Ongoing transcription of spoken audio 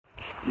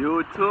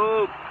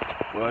YouTube,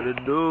 what to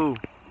do?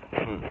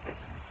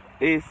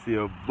 It's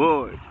your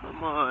boy.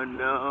 Come on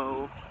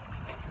now.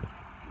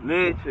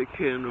 Nature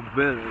King in the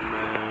building,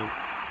 man.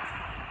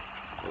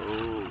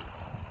 Oh.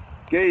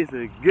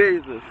 Gazer,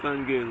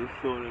 sun gazer,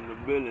 soul in the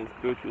building,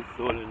 spiritual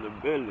soul in the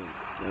building.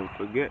 Never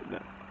forget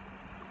that.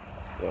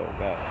 Yo,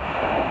 guys.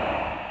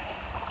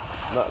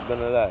 Not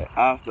gonna lie,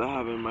 after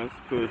having my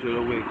spiritual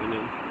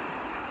awakening,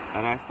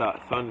 and I start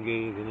sun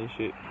gazing and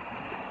shit,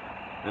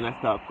 and I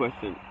start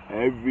questioning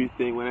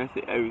everything. When I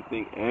say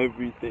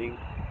everything,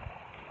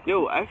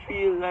 yo, I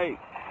feel like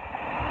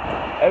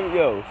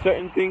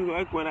certain things,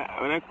 like when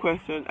I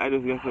question, I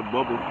just get a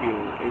bubble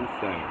feeling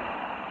inside.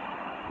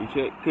 You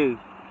check, cause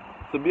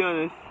to be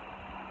honest,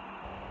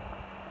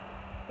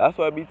 that's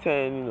why I be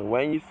telling you,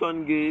 when you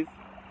sun gaze,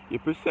 your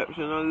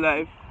perception on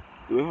life,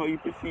 the way how you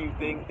perceive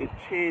things, it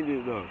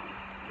changes, though.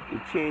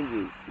 It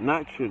changes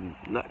naturally.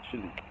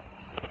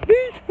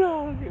 Beach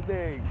vlog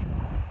thing.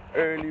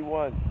 Early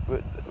one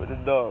with the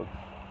dogs.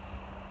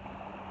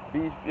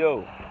 Beach,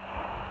 yo.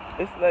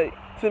 It's like,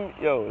 to me,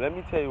 yo, let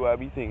me tell you what I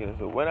be thinking.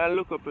 So when I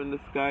look up in the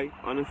sky,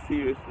 on a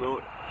serious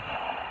note,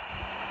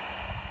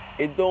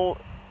 it don't,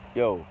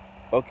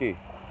 okay.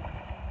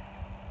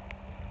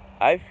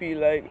 I feel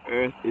like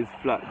Earth is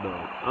flat,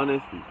 dog.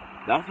 Honestly,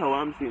 that's how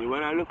I'm seeing it.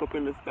 When I look up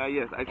in the sky,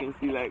 yes, I can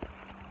see like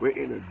we're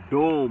in a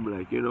dome,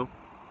 like, you know.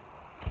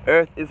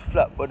 Earth is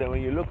flat, but then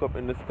when you look up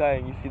in the sky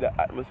and you see the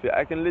atmosphere,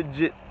 I can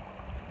legit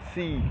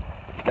see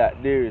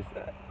that there's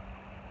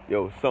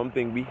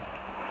something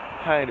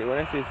behind it. When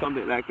I say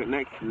something like a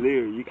next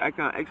layer, I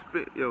can't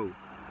explain.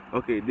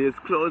 Okay, there's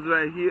clouds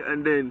right here,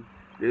 and then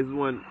there's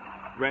one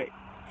right.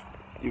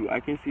 I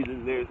can see the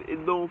layers.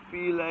 It don't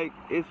feel like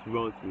it's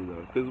wrong to me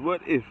though. Cause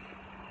what if?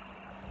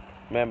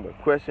 Remember,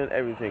 question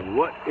everything.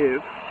 What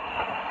if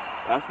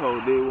that's how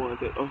they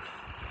wanted us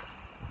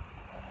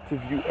to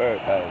view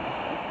Earth as?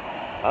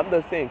 I'm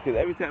just saying, because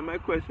every time I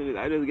question it,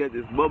 I just get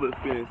this bubble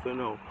feeling. So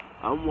now,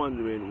 I'm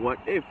wondering, what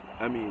if?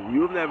 I mean,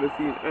 you've never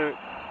seen Earth,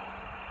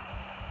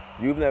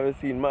 you've never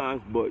seen Mars,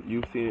 but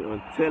you've seen it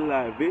on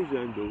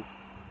television, though.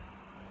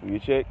 You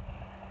check,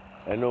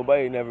 and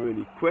nobody never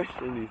really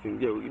questioned these things.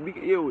 Yo,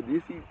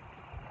 you see,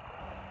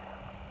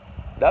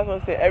 that's what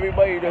I'm saying.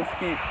 Everybody just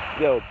keep,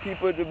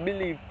 people to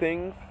believe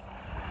things,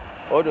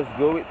 or just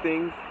go with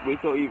things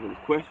without even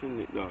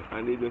questioning it, dog.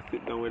 And they just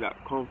sit down with that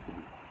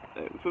confidence.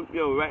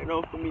 Right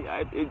now for me,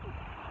 I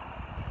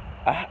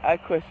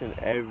question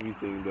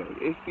everything, dog.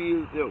 It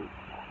feels,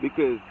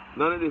 because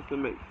none of this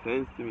makes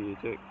sense to me, you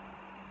check.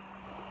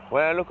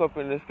 When I look up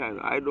in the sky,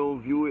 I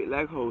don't view it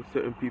like how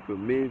certain people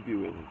may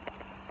view it.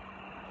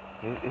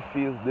 It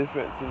feels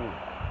different to me.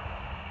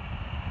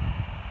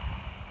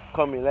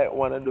 Coming like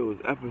one of those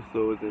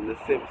episodes in The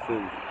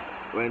Simpsons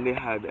when they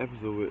had the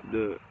episode with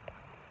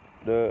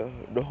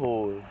the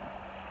whole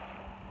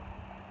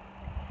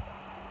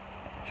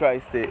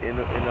tri-state in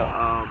a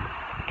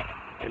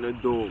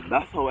dome.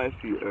 That's how I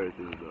feel Earth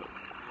is, dog.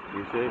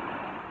 You see?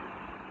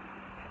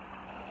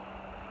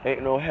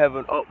 Ain't no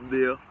heaven up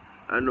there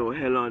and no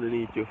hell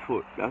underneath your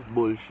foot. That's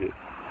bullshit.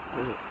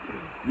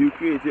 You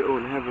create your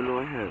own heaven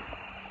or hell.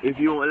 If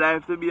you want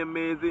life to be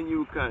amazing,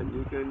 you can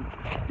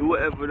do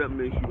whatever that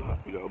makes you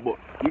happy, dog. But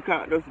you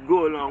can't just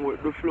go along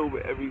with the flow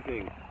with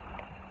everything.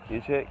 You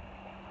check?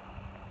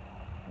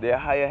 They're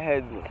higher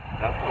heads now.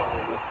 That's why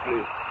in this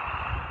place.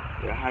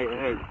 They're higher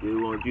heads. They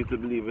want you to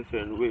believe a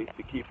certain way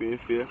to keep you in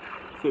fear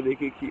so they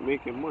can keep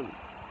making money.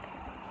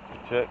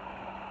 Check.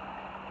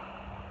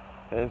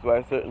 That's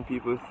why certain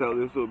people sell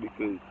this so,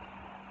 because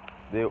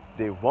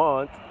they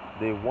want,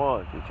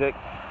 you check.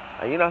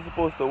 And you're not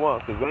supposed to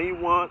want, because when you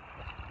want,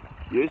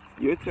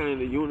 you're telling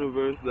the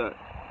universe that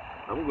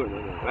I'm going to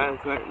advance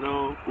right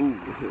now. Ooh.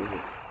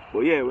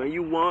 But yeah, when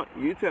you want,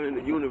 you're telling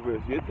the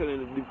universe, you're telling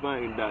the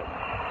divine that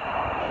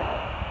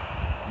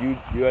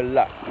you're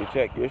lack. You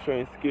check. You're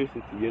showing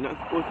scarcity. You're not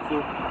supposed to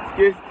show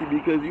scarcity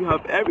because you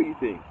have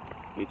everything.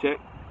 You check.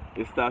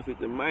 It starts with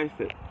the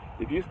mindset.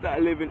 If you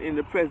start living in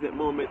the present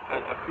moment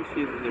and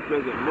appreciating the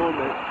present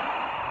moment,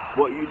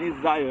 what you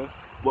desire,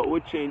 what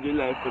would change your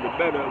life for the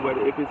better,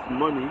 whether if it's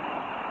money,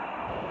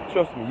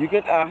 trust me, you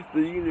can ask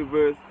the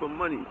universe for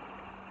money.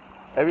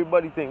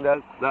 Everybody think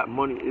that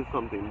money is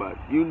something bad.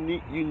 You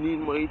need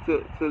money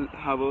to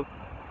have a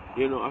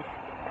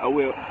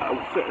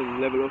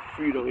certain level of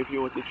freedom if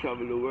you want to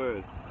travel the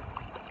world.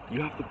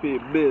 You have to pay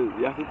bills.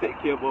 You have to take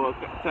care of all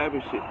type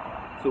of shit.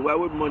 So why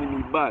would money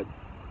be bad?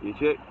 You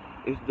check?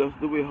 It's just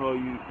the way how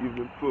you've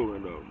been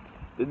programmed.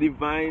 The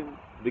divine,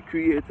 the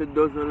creator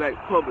doesn't like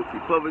poverty.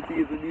 Poverty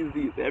is a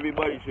disease.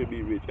 Everybody should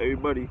be rich.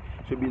 Everybody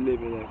should be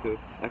living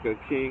like a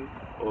king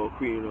or a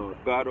queen or a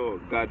god or a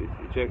goddess.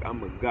 You check?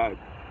 I'm a god.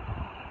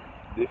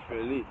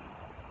 Differently.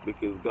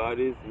 Because God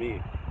is me.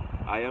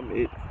 I am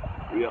it.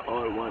 We are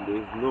all one.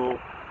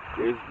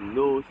 There's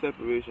no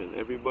separation.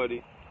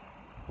 Everybody,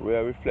 we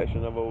are a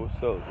reflection of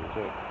ourselves.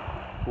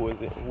 Who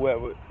is it?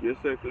 Whoever your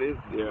circle is,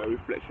 they are a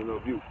reflection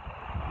of you.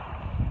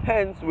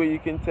 Hence, where you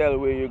can tell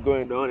where you're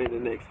going down in the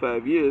next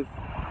 5 years.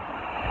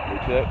 You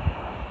check.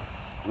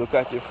 Look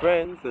at your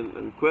friends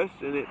and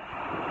question it.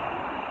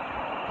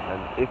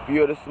 And if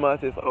you're the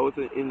smartest out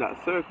in that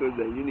circle,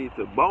 then you need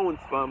to bounce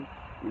from.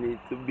 You need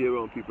to be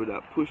around people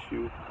that push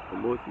you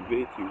and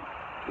motivate you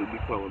to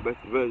become a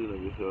better version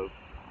of yourself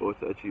or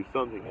to achieve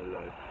something in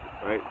life,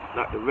 right?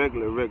 Not the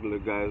regular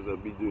guys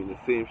that be doing the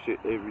same shit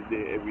every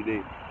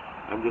day,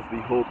 and just be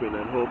hoping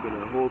and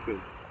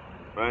hoping,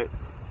 right?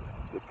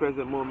 The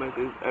present moment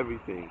is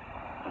everything.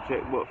 You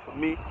check, but for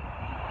me,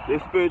 the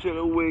spiritual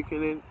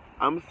awakening,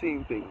 I'm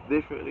seeing things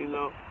differently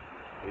now.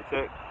 You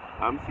check,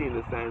 I'm seeing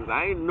the signs.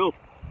 I know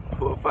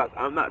for a fact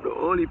I'm not the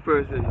only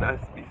person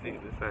that's be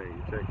seeing the signs.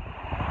 You check,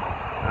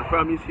 and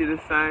from you see the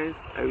signs,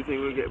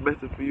 everything will get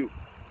better for you.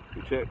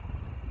 You check.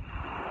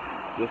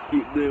 Just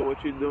keep doing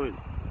what you're doing.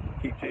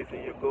 Keep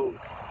chasing your goals.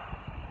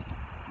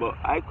 But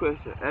I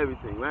question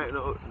everything. Right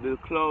now, the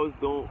clouds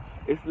don't,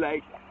 it's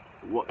like,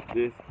 what,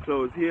 there's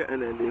clouds here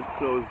and then there's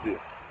clouds there.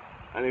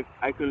 And if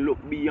I can look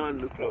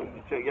beyond the clouds,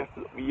 you check, you have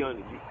to look beyond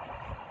it.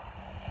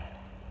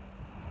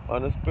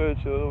 On a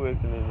spiritual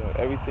awakening,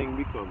 everything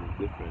becomes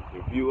different.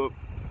 Your view up,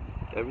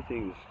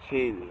 everything is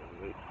changing,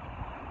 right?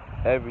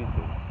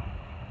 Everything.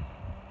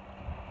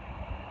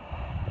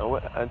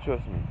 And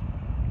trust me,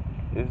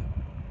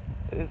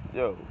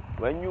 yo,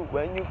 when you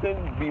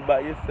can be by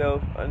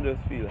yourself and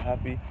just feel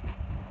happy,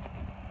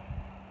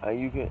 and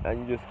you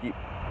just keep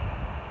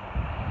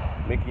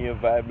making your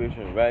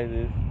vibration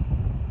rises,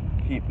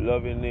 keep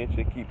loving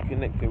nature, keep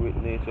connecting with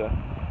nature,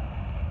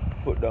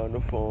 put down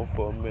the phone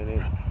for a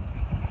minute,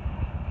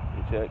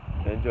 you check,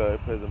 enjoy the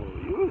present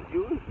moment.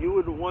 You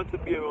would want to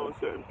be around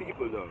certain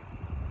people though,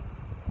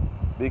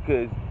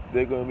 because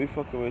they're gonna be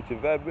fucking with your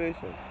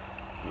vibration.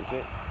 You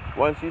check.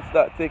 Once you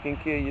start taking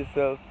care of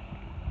yourself,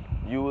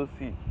 you will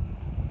see.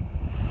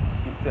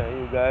 Keep telling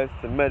you guys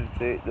to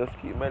meditate. Just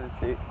keep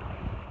meditate.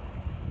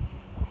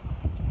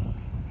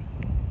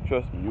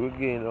 Trust me, you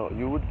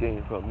would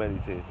gain from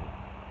meditation.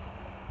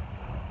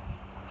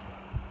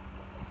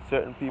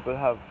 Certain people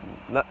have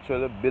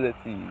natural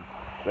abilities.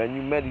 When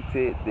you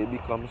meditate, they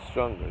become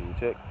stronger. You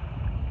check.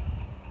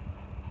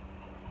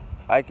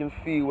 I can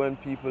feel when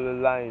people are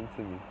lying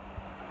to me.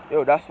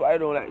 Yo, that's why I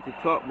don't like to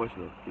talk much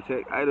now. You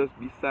check. I just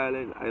be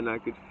silent, and I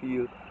could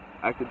feel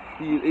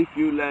if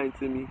you're lying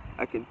to me.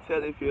 I can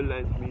tell if you're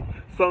lying to me.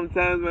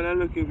 Sometimes when I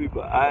look in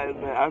people's eyes,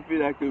 man, I feel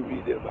like I can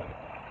read them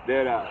back.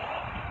 They're out.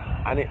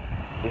 And it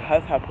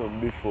has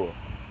happened before.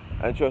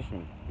 And trust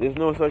me, there's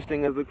no such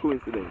thing as a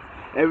coincidence.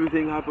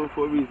 Everything happened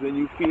for a reason.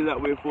 You feel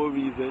that way for a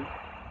reason.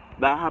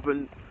 That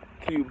happened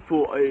to you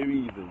for a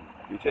reason.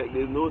 You check.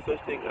 There's no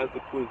such thing as a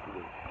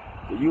coincidence.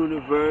 The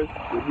universe,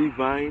 the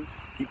divine,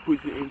 he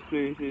puts you in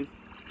places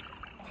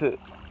to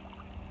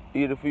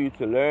either for you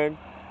to learn,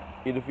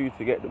 either for you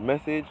to get the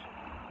message,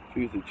 for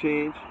you to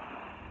change.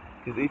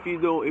 Because if you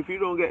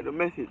don't get the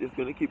message, it's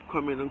gonna keep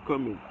coming and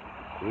coming.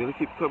 It's gonna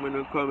keep coming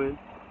and coming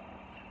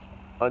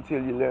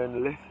until you learn the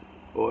lesson,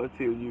 or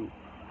until you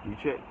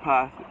check,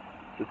 pass it,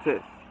 the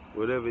test,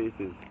 whatever it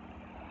is.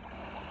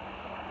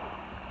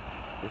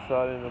 It's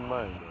all in the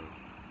mind, man.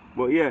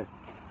 But yeah,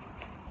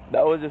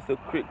 that was just a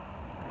quick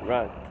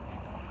rant.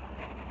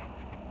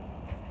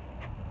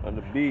 On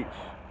the beach,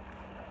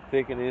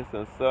 taking in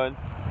some sun,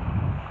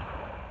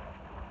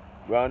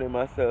 grounding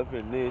myself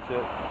in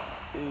nature,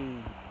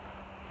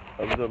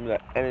 absorbing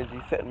that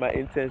energy, setting my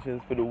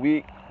intentions for the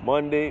week.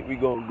 Monday, we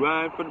gonna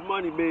grind for the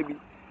money, baby.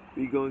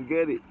 We gonna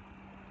get it.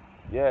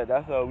 Yeah,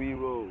 that's how we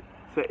roll.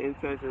 Set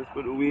intentions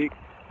for the week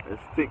and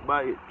stick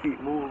by it. Keep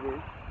moving,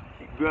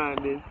 keep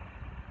grinding.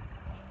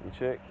 You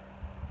check.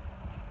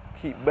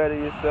 Keep better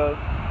yourself.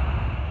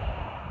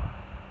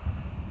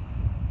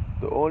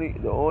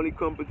 The only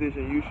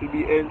competition you should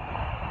be in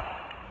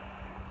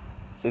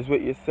is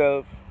with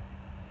yourself.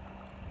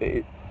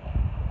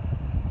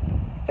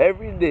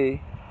 Every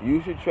day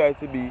you should try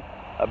to be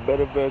a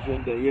better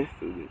version than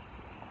yesterday.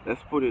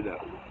 Let's put it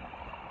that way.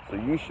 So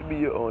you should be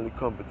your only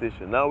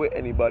competition, not with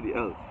anybody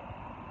else.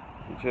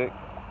 You check.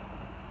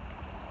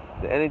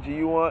 The energy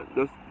you want,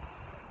 just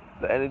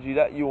the energy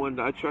that you want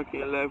to attract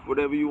in life,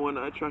 whatever you want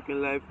to attract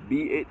in life,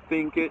 be it,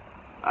 think it,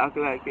 act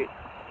like it,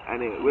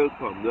 and it will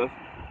come. Just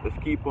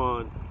keep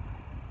on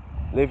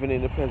living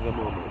in the present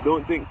moment.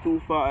 Don't think too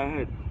far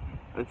ahead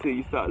until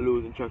you start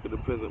losing track of the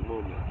present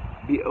moment.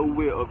 Be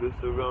aware of your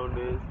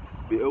surroundings.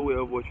 Be aware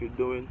of what you're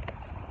doing,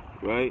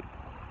 right?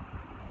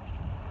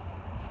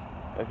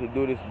 I can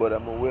do this, but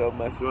I'm aware of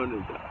my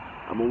surroundings.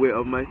 I'm aware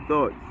of my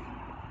thoughts.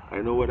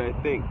 I know what I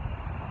think.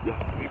 You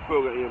have to be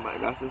programmed in your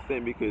mind. That's the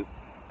same, because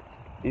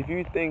if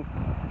you think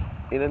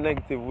in a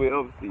negative way,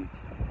 obviously,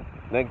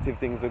 negative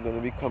things are going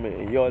to be coming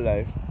in your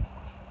life.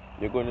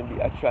 You're going to be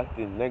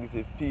attracting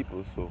negative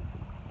people, so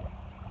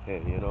yeah,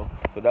 you know.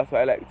 So that's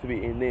why I like to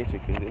be in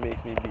nature, because it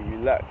makes me be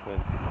relaxed,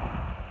 and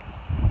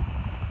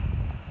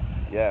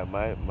yeah,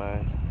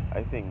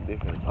 I think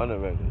different on a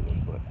regular,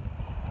 but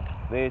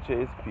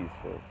nature is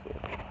peaceful. So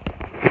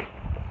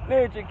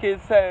nature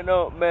kids signing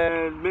out,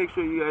 man. Make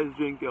sure you guys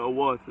drink your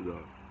water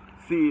though.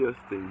 Serious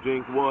thing,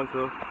 drink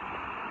water,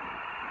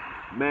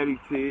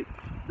 meditate.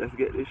 Let's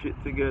get this shit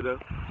together.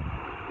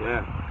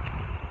 Yeah,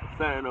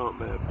 signing out,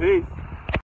 man. Peace.